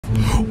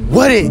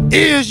What it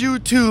is,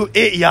 YouTube?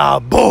 It y'all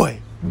boy.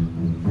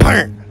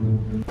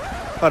 Burn.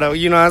 Hold on,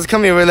 you know I was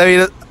coming here. Let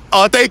me.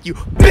 Oh, thank you,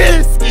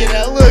 Biscuit.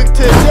 Look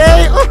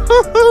today.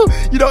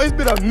 You know it's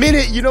been a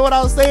minute. You know what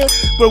I was saying?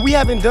 But we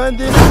haven't done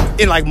this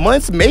in like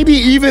months, maybe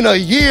even a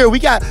year. We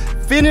got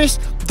finished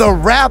the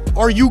rap.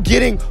 Are you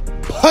getting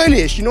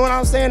punished? You know what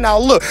I'm saying? Now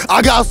look,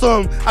 I got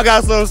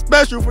something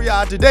special for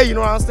y'all today. You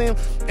know what I'm saying?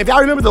 If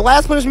y'all remember the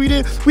last punishment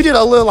we did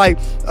a little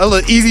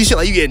easy shit,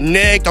 like you get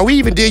necked, or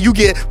we get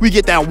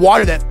that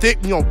water, that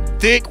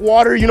thick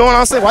water. You know what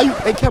I'm saying?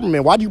 Hey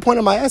cameraman, why do you point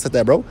at my ass at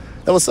that, bro?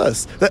 That was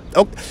sus.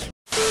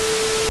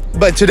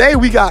 But today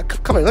we got,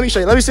 come on, let me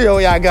show you what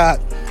y'all got.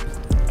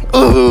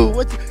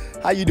 Ooh,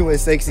 how you doing,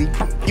 sexy?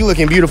 You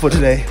looking beautiful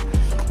today.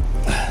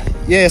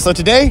 Yeah, so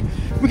today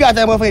we got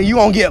that motherfucker. You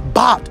gonna get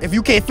bopped if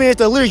you can't finish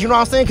the lyrics. You know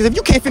what I'm saying? Because if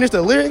you can't finish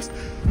the lyrics,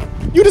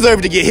 you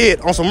deserve to get hit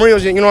on some real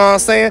shit. You know what I'm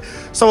saying?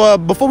 So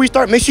before we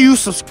start, make sure you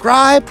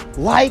subscribe,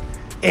 like,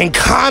 and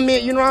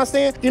comment. You know what I'm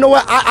saying? You know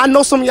what? I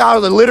know some of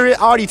y'all are illiterate.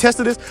 I already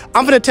tested this.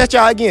 I'm finna test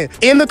y'all again.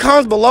 In the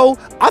comments below,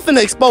 I'm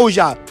finna expose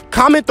y'all.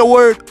 Comment the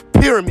word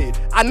pyramid.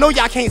 I know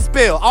y'all can't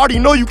spell. I already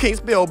know you can't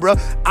spell, bro.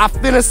 I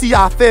finna see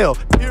y'all fail.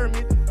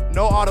 Pyramid,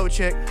 no auto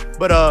check.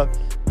 But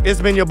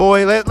it's been your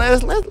boy. Let's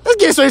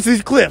get straight to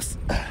these clips.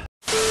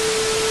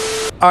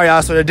 All right,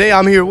 y'all. So today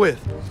I'm here with.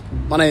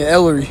 My name is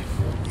Ellery.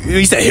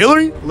 You said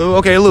Hillary? Lou?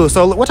 Okay, Lou.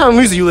 So what type of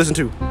music you listen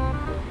to?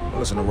 I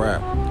listen to rap.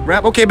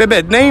 Rap? Okay,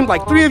 bet. Name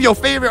like 3 of your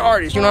favorite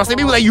artists. You know what I'm saying?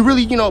 People that you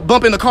really,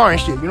 bump in the car and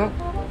shit, you know?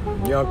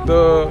 Young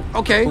Thug.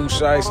 Okay. Pooh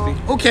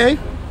Shiesty. Okay.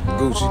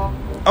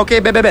 Gucci. Okay,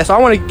 bet. So I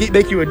want to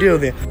make you a deal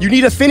then. You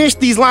need to finish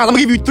these lines. I'm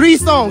going to give you 3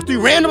 songs, 3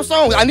 random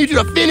songs. I need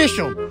you to finish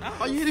them.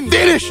 Oh, you hitting me?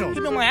 Finish them.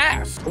 Hit me on my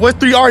ass. What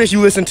 3 artists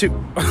you listen to?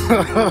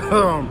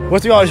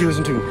 What 3 artists you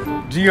listen to?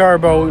 G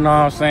Herbo, you know what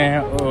I'm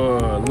saying?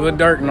 Lil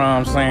Durk, you know what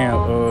I'm saying?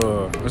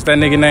 What's that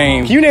nigga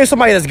name? Can you name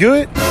somebody that's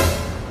good?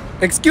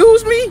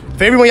 Excuse me?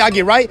 For everyone y'all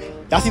get right,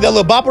 y'all see that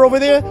little bopper over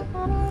there?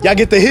 Y'all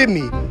get to hit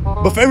me.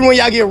 But for everyone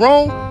y'all get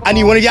wrong, I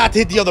need one of y'all to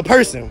hit the other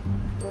person.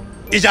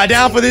 Is y'all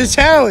down for this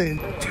challenge?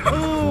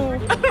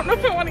 I don't know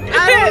if I want to get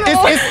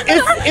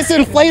it. It's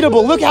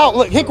inflatable. Look,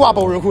 hit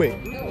Guapo real quick.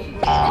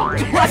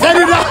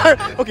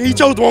 Okay, he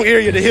chose the wrong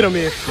area to hit him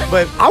in.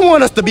 But I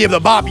want us to be able to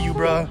bop you,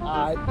 bro.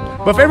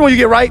 But for everyone you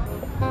get right,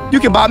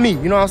 you can bop me.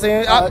 You know what I'm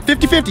saying?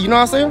 50-50, you know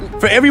what I'm saying?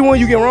 For everyone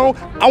you get wrong,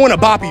 I want to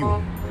bop you.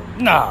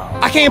 No.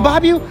 I can't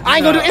bop you? I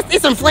ain't gonna do it.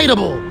 It's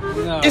inflatable.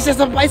 No. It's just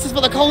a basis for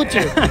the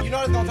culture. You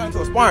know it's gonna turn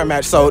into a sparring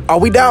match, so are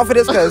we down for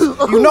this? Because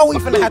you know we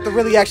finna have to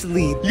really actually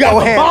lead. You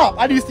got to bop.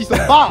 I need to see some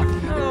bop.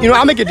 You know,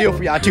 I'll make a deal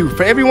for y'all too.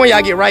 For everyone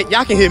y'all get right,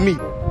 y'all can hit me.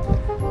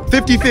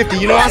 50-50,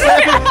 you know what I'm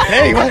saying?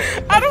 Hey, what?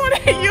 I don't want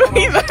to hit you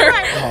either.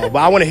 Oh, but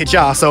I want to hit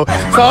y'all. So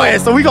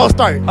we gonna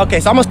start. Okay,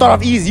 so I'm gonna start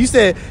off easy. You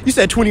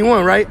said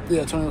 21, right?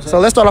 Yeah, 21. So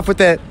let's start off with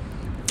that.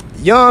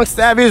 Young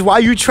Savage, why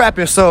you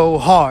trapping so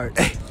hard?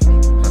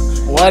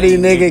 Why these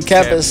niggas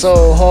capping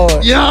so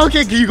hard? Yeah,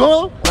 okay, can you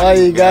go? Why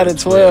you got it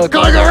 12?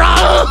 Going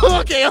around.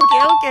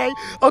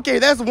 Okay,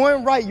 that's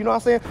one right, you know what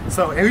I'm saying?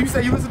 So, and who you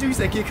said you listen to? You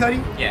said Kid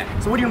Cudi? Yeah.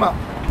 So what are you about?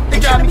 They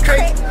drive me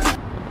crazy.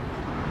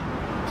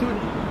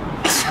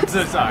 I'm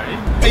so sorry.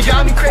 They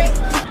drive me crazy.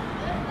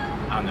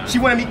 I don't know. She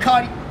wanted me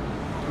Cudi.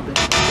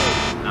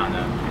 I don't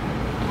know.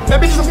 That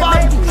bitch is a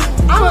fire.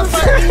 I'm a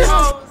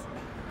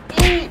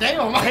fucking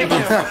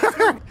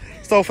Damn.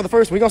 So for the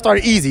first one, we're gonna start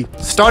it easy.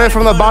 Started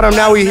from the bottom,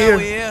 now we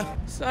here.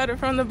 Started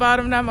from the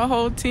bottom, now my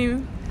whole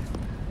team.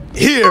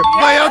 Here.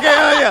 Okay,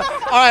 yeah.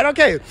 All right,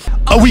 okay.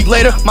 A week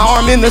later, my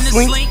arm in the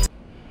sling.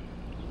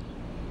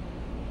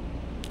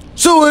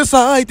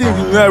 Suicide, think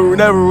you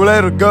never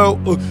let her go.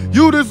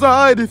 You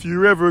decide if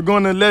you're ever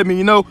gonna let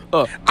me know.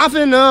 I'm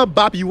finna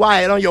bop you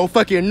wide on your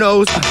fucking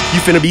nose. You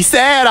finna be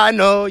sad, I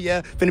know,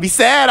 yeah. Finna be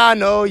sad, I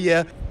know,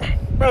 yeah.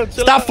 Bro,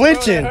 stop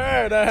flinching.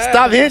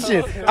 Stop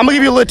hinching. I'm gonna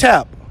give you a little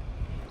tap.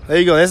 There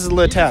you go. This is a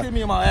little tap. Hit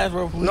me in my ass,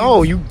 bro.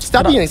 No, you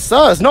stop being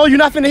sus. No, you're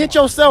not finna hit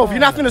yourself. You're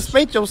not finna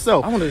spank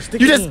yourself. I want to stick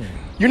it in.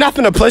 You're not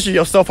finna pleasure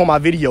yourself on my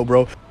video,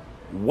 bro.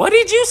 What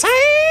did you say?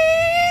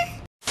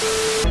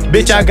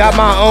 Bitch, I got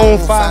my own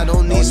fire.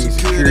 Don't need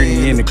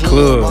security in the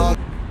club.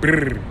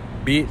 Brr,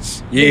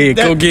 bitch. Yeah,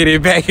 go get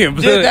it back in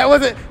blood. That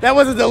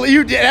wasn't the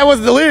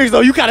lyrics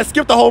though. You kind of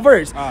skipped the whole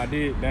verse. Oh, I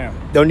did. Damn.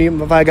 Don't need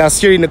if I got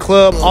security in the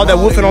club. All that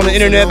woofing on the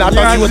internet. I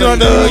thought you was a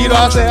thug. You know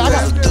what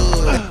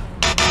I'm saying?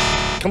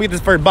 Come get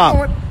this first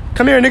bop.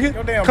 Come here, nigga.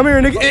 Come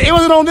here, nigga. It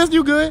wasn't on this.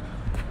 You good?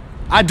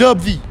 I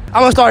dubbed thee.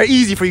 I'm gonna start it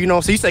easy for you,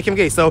 know. So you said Kim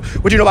K. So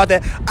what you know about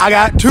that? I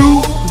got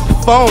 2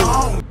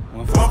 phones.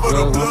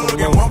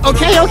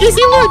 Okay.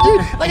 See what?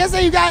 Dude, like I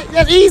said, you got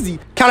that's easy.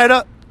 Count it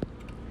up.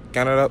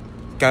 Count it up.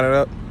 Count it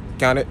up.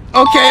 Count it.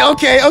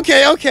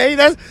 Okay.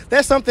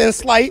 That's something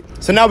slight.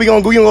 So now we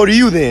gonna go to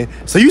you then.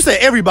 So you said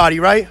everybody,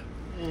 right?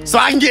 So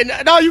I can get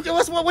no. You can.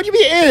 What you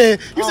be in?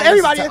 You said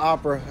everybody. I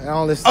opera. I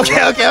don't listen. Okay.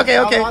 I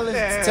listen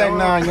to Tech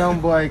 9, Young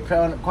Boy,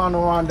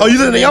 Quando Rondo. Oh, you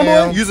listen to Young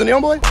Boy? You listen to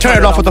Young Boy? Turn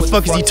it off. What the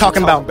fuck is he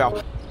talking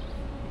about?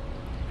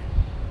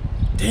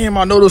 Damn,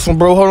 I know this one,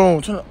 bro. Hold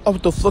on. Turn it off.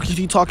 What the fuck is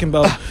he talking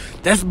about?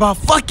 That's about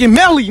fucking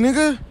Melly,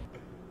 nigga.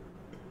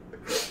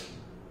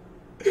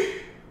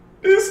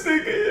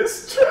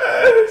 It's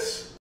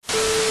trash.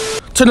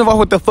 Turn it off.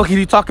 What the fuck is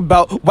he talking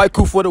about? White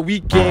cool for the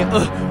weekend.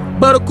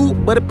 Butter cool,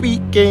 butter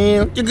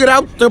pecan. You get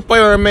out the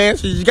fire, man.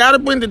 So you gotta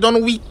blend it on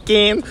the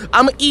weekend.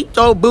 I'ma eat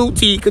your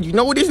booty, cause you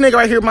know what this nigga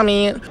right here, my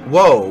man.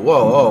 Whoa,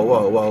 whoa, whoa,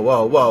 whoa, whoa,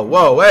 whoa, whoa,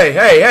 whoa. Hey,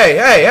 hey, hey,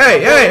 hey,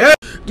 hey, hey, hey.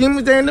 Give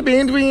me down the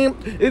band,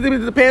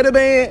 it's the pad of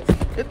band.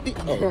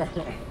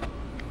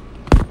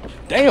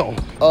 Damn.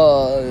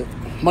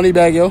 Money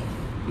bag, yo.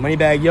 Money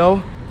bag, yo.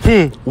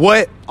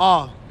 What?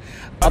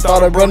 I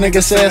thought a bro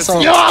nigga said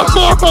something. Yo!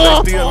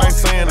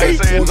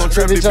 Gonna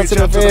trip each other to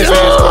the fence.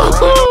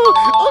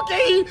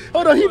 Okay,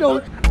 hold on, he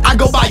know. I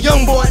go by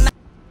young boy.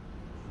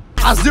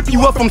 I zip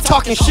you up from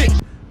talking shit.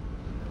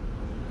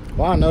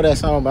 Well, I know that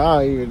song, but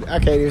I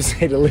can't even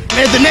say the lyrics.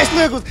 Man, the next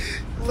lyric was,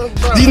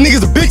 these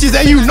niggas are bitches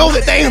and you know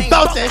that they ain't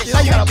about that shit. Now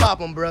you gotta pop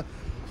them, bro.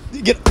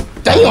 Damn.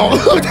 Damn.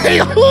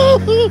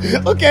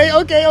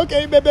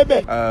 Okay,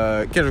 bet.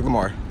 Kendrick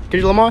Lamar.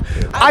 Kendrick Lamar.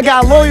 I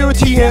got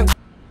loyalty and.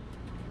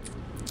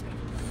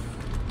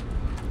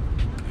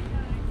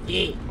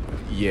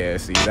 Yeah,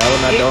 see, that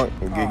one I don't.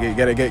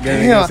 Get it.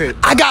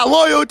 I got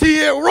loyalty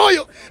and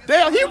royal.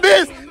 Damn, you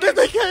missed. This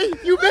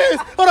nigga, you missed.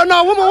 Hold on,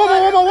 no, one more.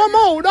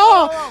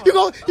 No,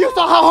 you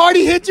saw how hard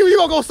he hit you. You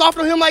gonna go soft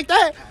on him like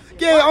that?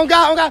 Yeah, on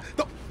God.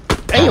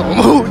 Damn.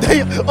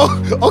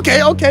 Oh,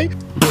 okay.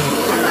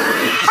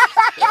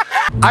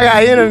 I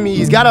got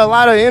enemies. Got a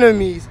lot of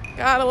enemies.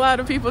 Got a lot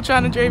of people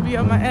trying to drain me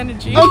of my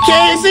energy.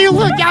 Okay, see,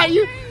 look, got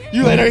you.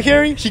 You let her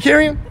carry? She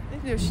carry him?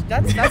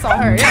 That's all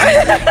her.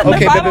 Yeah.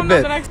 Okay, bet.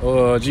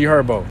 G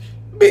Herbo.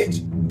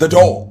 Bitch, the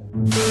doll.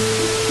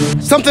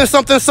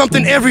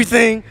 Something,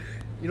 everything.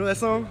 You know that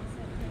song?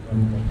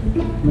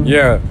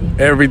 Yeah,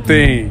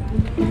 everything.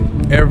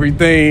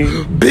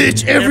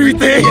 Bitch,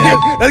 everything.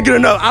 That's good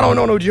enough. I don't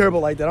know no G Herbo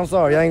like that. I'm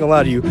sorry, I ain't gonna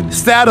lie to you.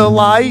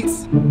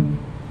 Satellites.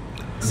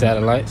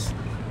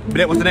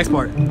 But what's the next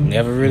part?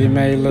 Never really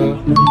made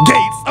love.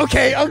 Gates.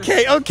 Okay.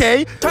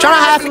 Trying to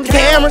hide some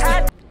cameras.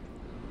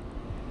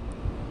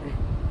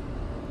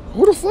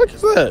 Who the fuck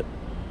is that?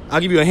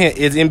 I'll give you a hint.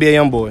 It's NBA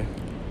YoungBoy.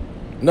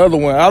 Another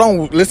one. I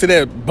don't listen to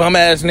that bum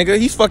ass nigga.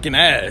 He's fucking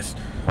ass.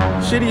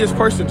 Shittiest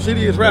person,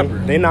 shittiest rapper.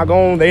 They not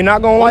gonna like One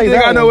thing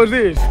that. I know is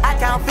this. I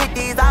count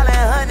 50s, all in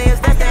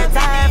hundreds, that's that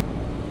time.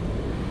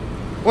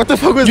 What the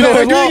fuck was You know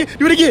that? what's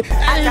Do it again.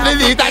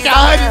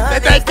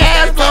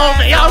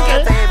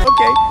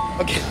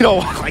 Okay. You don't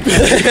walk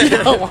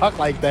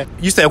like that.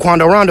 You said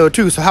Quando Rondo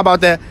too, so how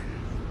about that?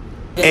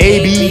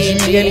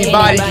 ABG,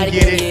 anybody can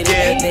get it.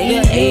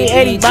 Yeah.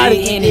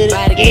 Anybody can get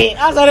it.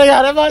 I said,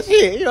 that's my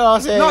shit. You know what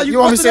I'm saying? No, you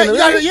want me to say the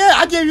lyrics? Yeah,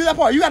 I gave you that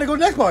part. You gotta go to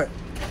the next part.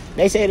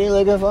 They say they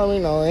looking for me.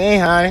 No, they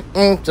ain't honey.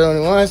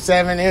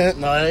 21-7.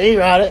 No, they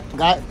got it.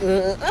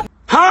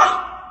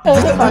 Do you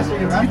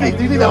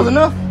think that was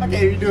enough? I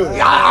can't even do it.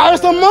 I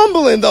was some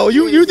mumbling though.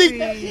 Do you think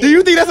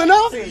that's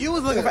enough? You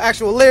was looking for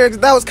actual lyrics.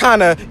 That was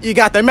kind of, you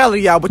got the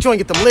melody out, but you ain't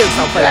get them lyrics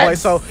out, Playboy.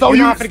 So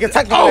you not finna get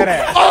technical with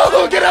that.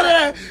 Oh, get out of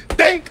there.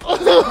 Think.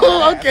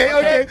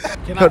 Okay.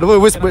 Can I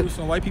whisper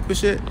some white people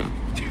shit?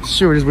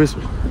 Sure, just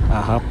whisper.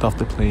 I hopped off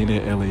the plane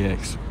at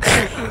LAX.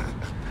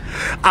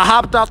 I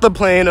hopped off the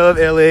plane of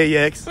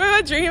LAX. What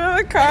I dream of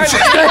a car.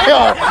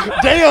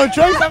 Damn,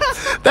 Trey.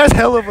 That's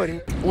hella funny.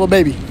 Little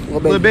baby.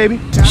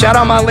 Shout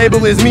out my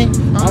label is me.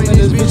 I'm in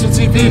this bitch of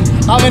TV.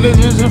 I'm in this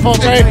bitch of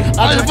 4K.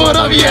 I just put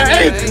up here.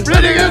 Hey, real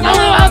niggas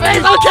over my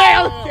face.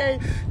 Okay.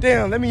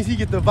 Damn, that means he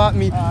get to bop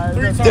me.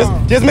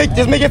 Just make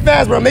it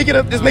fast, bro.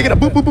 Just make it a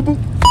boop, boop, boop, boop.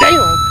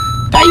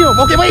 Damn.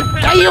 Okay, wait.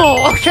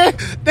 Damn. Okay.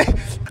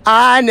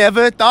 I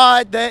never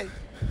thought that.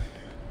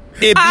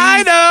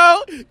 I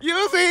know.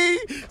 You see,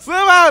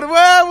 somehow the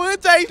world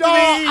would take me.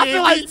 I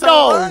feel like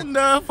so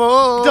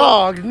wonderful.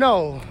 Dog,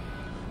 no.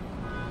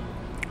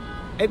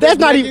 Hey, That's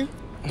not Megan. even.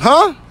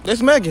 Huh?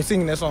 That's Megan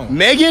singing that song.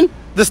 Megan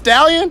the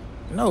Stallion?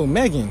 No,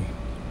 Megan.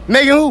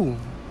 Megan who?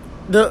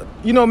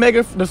 You know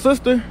Megan, the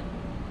sister?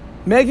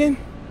 Megan?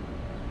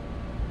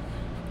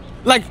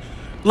 Like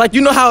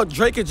you know how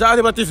Drake and Johnny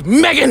about this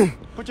Megan?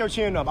 Put your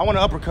chin up. I want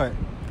an uppercut.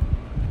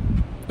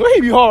 Don't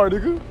hit me hard,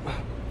 nigga.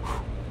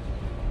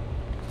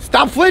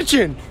 Stop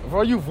flinching.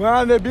 Bro, you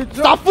find that bitch up?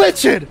 Stop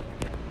flinching.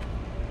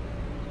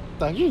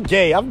 Dog, you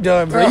gay. I'm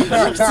done, bro.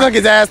 You suck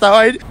his ass out.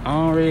 I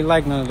don't really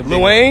like none of the big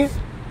Lil Wayne? ones.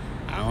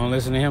 I don't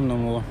listen to him no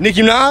more.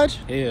 Nicki Minaj?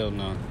 Hell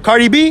no.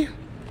 Cardi B?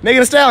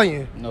 Megan Thee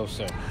Stallion? No,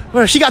 sir.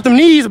 Bro, she got them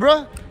knees,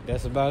 bro.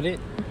 That's about it.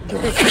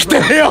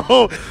 Damn.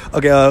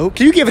 Okay,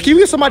 can you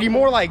give somebody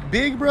more like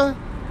big, bro?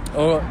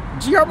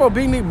 G Herbo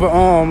beat me, but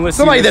let's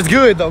Somebody see. that's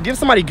good though. Give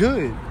somebody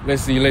good.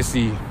 Let's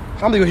see.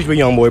 I'm gonna go with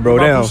young boy, bro.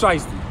 Down.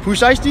 Pooh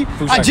Shiesty?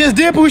 I just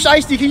did Pooh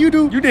Shiesty. Can you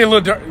do? You did a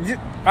little dirt. Okay,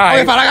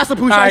 fine. I got some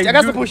Pooh Shiesty. I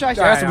got some Pooh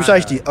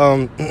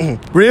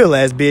Shiesty. Real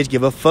ass bitch.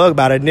 Give a fuck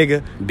about a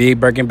nigga. Big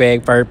Birkin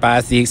bag, fur,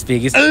 5, 6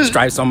 figures,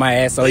 stripes on my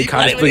ass, so he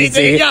caught his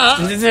pussy.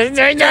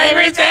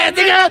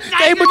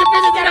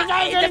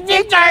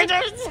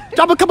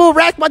 Drop a couple of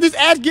racks while this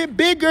ass get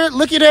bigger.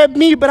 Looking at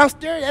me, but I'm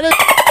staring at it.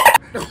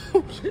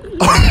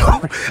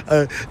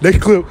 Next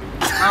clip.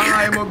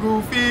 I'm a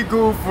goofy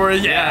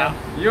goofer, yeah.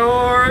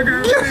 You're a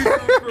goofy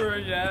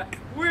goofer, yeah.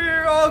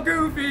 We're all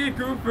goofy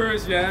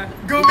goofers, yeah.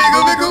 Goofy,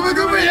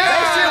 yeah.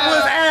 That shit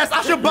was ass.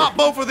 I should bop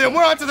both of them.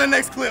 We're on to the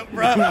next clip,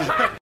 bro.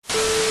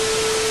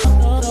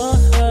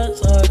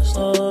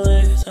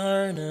 Slowly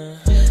turning.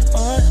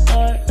 My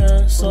heart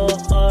is so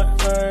hard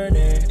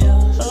burning.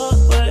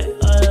 The way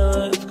I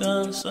live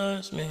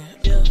concerns me.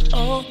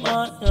 Oh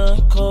my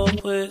uncle,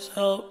 please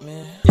help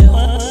me. When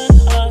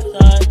I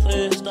die,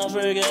 please don't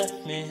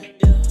forget me.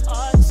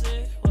 I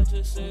see what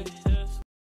you see.